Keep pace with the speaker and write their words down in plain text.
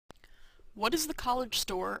What is the College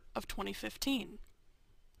Store of 2015?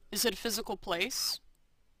 Is it a physical place?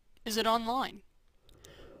 Is it online?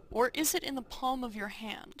 Or is it in the palm of your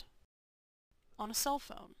hand? On a cell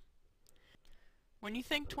phone? When you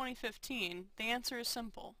think 2015, the answer is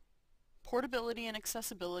simple. Portability and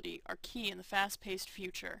accessibility are key in the fast-paced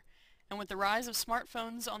future, and with the rise of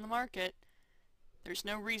smartphones on the market, there's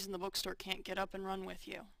no reason the bookstore can't get up and run with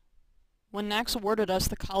you. When NACS awarded us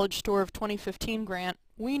the College Store of 2015 grant,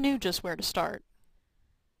 we knew just where to start.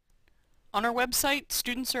 On our website,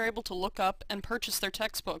 students are able to look up and purchase their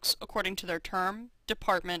textbooks according to their term,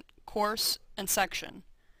 department, course, and section.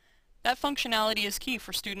 That functionality is key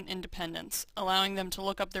for student independence, allowing them to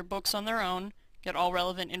look up their books on their own, get all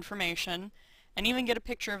relevant information, and even get a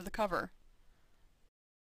picture of the cover.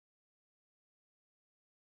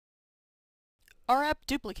 Our app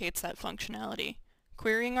duplicates that functionality,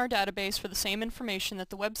 querying our database for the same information that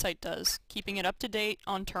the website does, keeping it up to date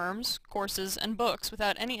on terms, courses, and books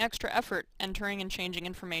without any extra effort entering and changing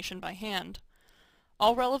information by hand.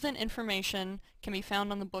 All relevant information can be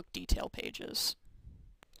found on the book detail pages.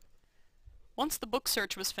 Once the book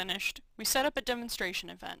search was finished, we set up a demonstration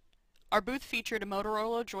event. Our booth featured a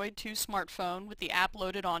Motorola Droid 2 smartphone with the app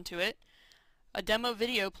loaded onto it, a demo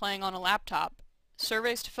video playing on a laptop,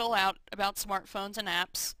 surveys to fill out about smartphones and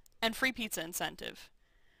apps, and free pizza incentive.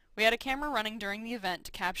 We had a camera running during the event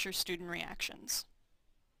to capture student reactions.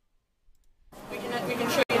 We can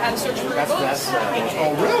show you how to search for your books.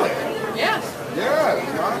 Oh, really? Yeah.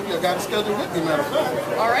 Yeah, you got to schedule with me, matter of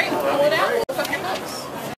fact. All right, pull it out, look up your books.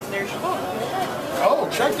 There's your book. Oh,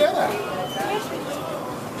 check that out.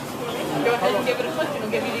 Go ahead and give it a click, and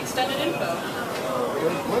it'll give you the extended info.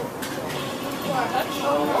 Touch.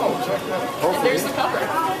 Oh, check that out. And there's the cover.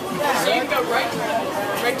 So you can go right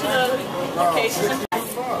to the cases.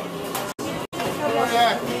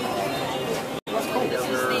 That's cool. This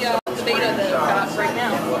is the beta that I've got right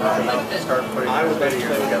now. I will bet you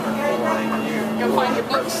Go find your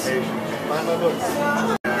books. Find my books.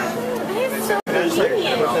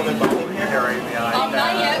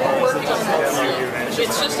 Not yet. We're working on that.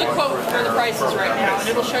 It's just a quote for the prices right now, and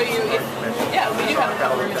it'll show you if, yeah, we do have a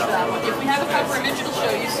cover image for that one. If we have a cover image, it'll show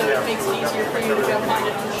you, so it makes it easier for you to go find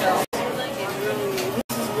it on the shelf.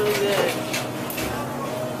 This is really good.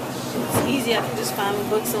 It's easy. I can just find my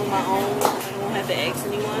books on my own. I don't have to ask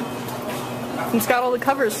anyone. It's got all the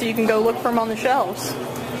covers, so you can go look for them on the shelves.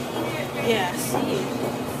 Yeah, I see.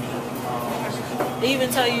 They even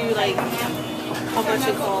tell you, like, how much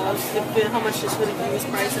it costs, how much is for the used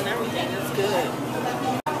price and everything. That's good.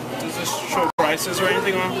 Does this show prices or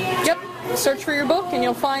anything on? Yep. Search for your book, and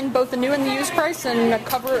you'll find both the new and the used price and a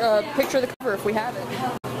picture of the cover if we have it.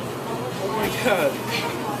 Oh my god.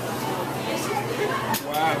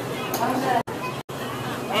 Wow.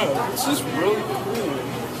 Wow, this is really cool.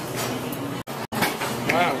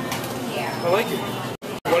 Wow. I like it.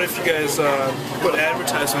 What if you guys put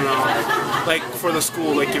advertisement on, like for the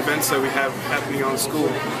school, like events that we have happening on the school,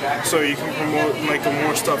 so you can promote like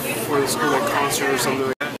more stuff for the school, like concert or something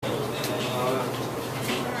like that?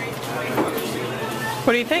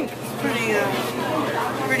 What do you think?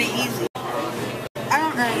 Pretty easy. I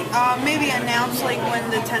don't know. Maybe announce like when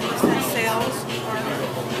the 10% sales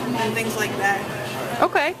and things like that.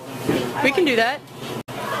 Okay. We can do that.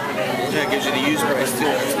 Yeah, it gives you the used price too.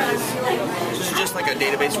 That's nice. This is just like a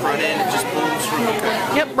database front end. It just pulls from.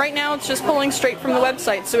 Okay. Yep. Right now it's just pulling straight from the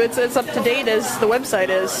website, so it's up to date as the website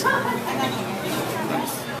is.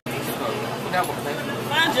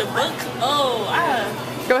 Find your book? Oh,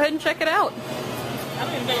 Go ahead and check it out. I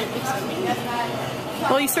don't even know what books I mean.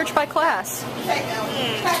 Well, you search by class. Spring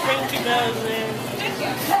 2000.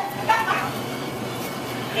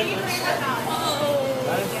 Oh.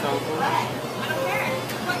 That is so cool.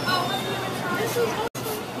 This is awesome.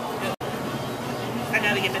 I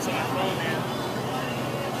gotta get this on my phone now.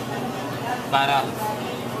 $5.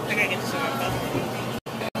 I gotta get this on my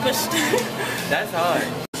phone. Push. That's hard.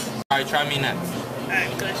 Alright, try me next.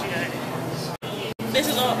 Alright, push, you got it. This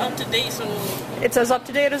is all up to date, so. It's as up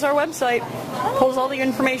to date as our website. Pulls all the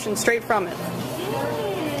information straight from it.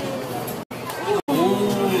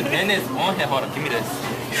 Ooh, then it's on here. Hold on, give me this.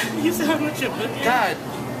 You said how much your book is? God.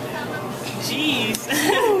 Jeez.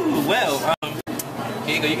 Ooh, well,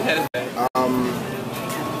 here you go. You can have this back.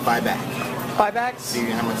 Buyback. Buybacks? See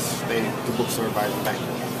how much the bookstore buys back.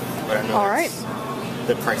 But I know All right.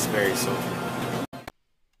 The price varies, so.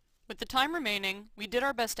 With the time remaining, we did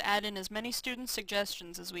our best to add in as many student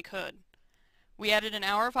suggestions as we could. We added an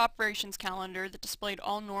hour of operations calendar that displayed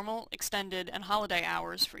all normal, extended, and holiday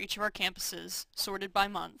hours for each of our campuses, sorted by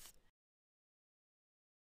month.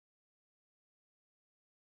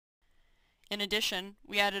 In addition,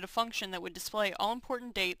 we added a function that would display all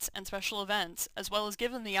important dates and special events, as well as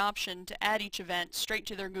give them the option to add each event straight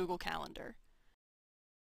to their Google Calendar.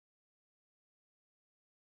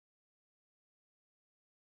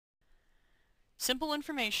 Simple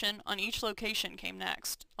information on each location came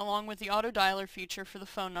next, along with the auto dialer feature for the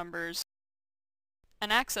phone numbers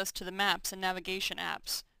and access to the maps and navigation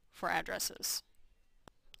apps for addresses.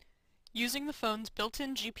 Using the phone's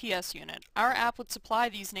built-in GPS unit, our app would supply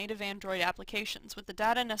these native Android applications with the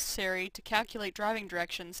data necessary to calculate driving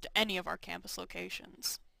directions to any of our campus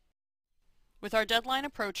locations. With our deadline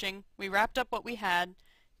approaching, we wrapped up what we had,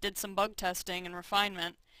 did some bug testing and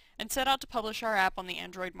refinement, and set out to publish our app on the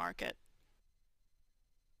Android market.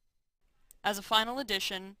 As a final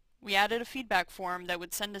addition, we added a feedback form that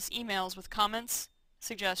would send us emails with comments,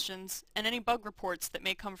 suggestions, and any bug reports that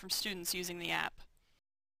may come from students using the app.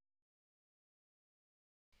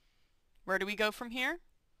 Where do we go from here?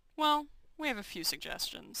 Well, we have a few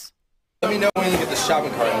suggestions. Let me know when you get the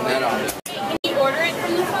shopping cart and then on it. Can you order it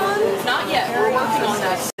from the phone? Not yet. We're working on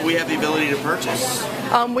that. We have the ability to purchase.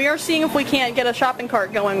 We are seeing if we can't get a shopping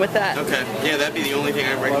cart going with that. Okay. Yeah, that'd be the only thing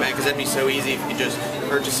I'd recommend, because that'd be so easy if you just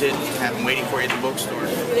purchase it and have them waiting for you at the bookstore.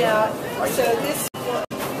 Yeah, so this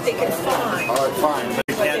they can find. All right, fine. But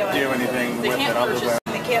you can't do anything with it other than...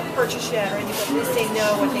 They can't purchase yet or anything, at least they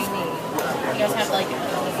know what they need. You guys have like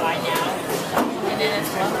a buy now. And then it's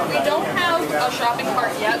we don't have a shopping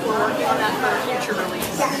cart yet. We're working on that for a future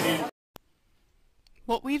release.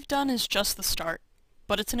 What we've done is just the start,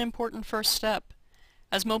 but it's an important first step.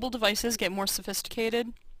 As mobile devices get more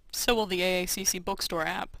sophisticated, so will the AACC Bookstore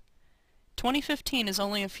app. 2015 is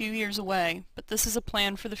only a few years away, but this is a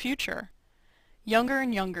plan for the future. Younger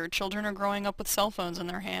and younger children are growing up with cell phones in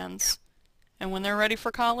their hands, and when they're ready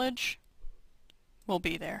for college, we'll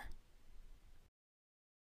be there.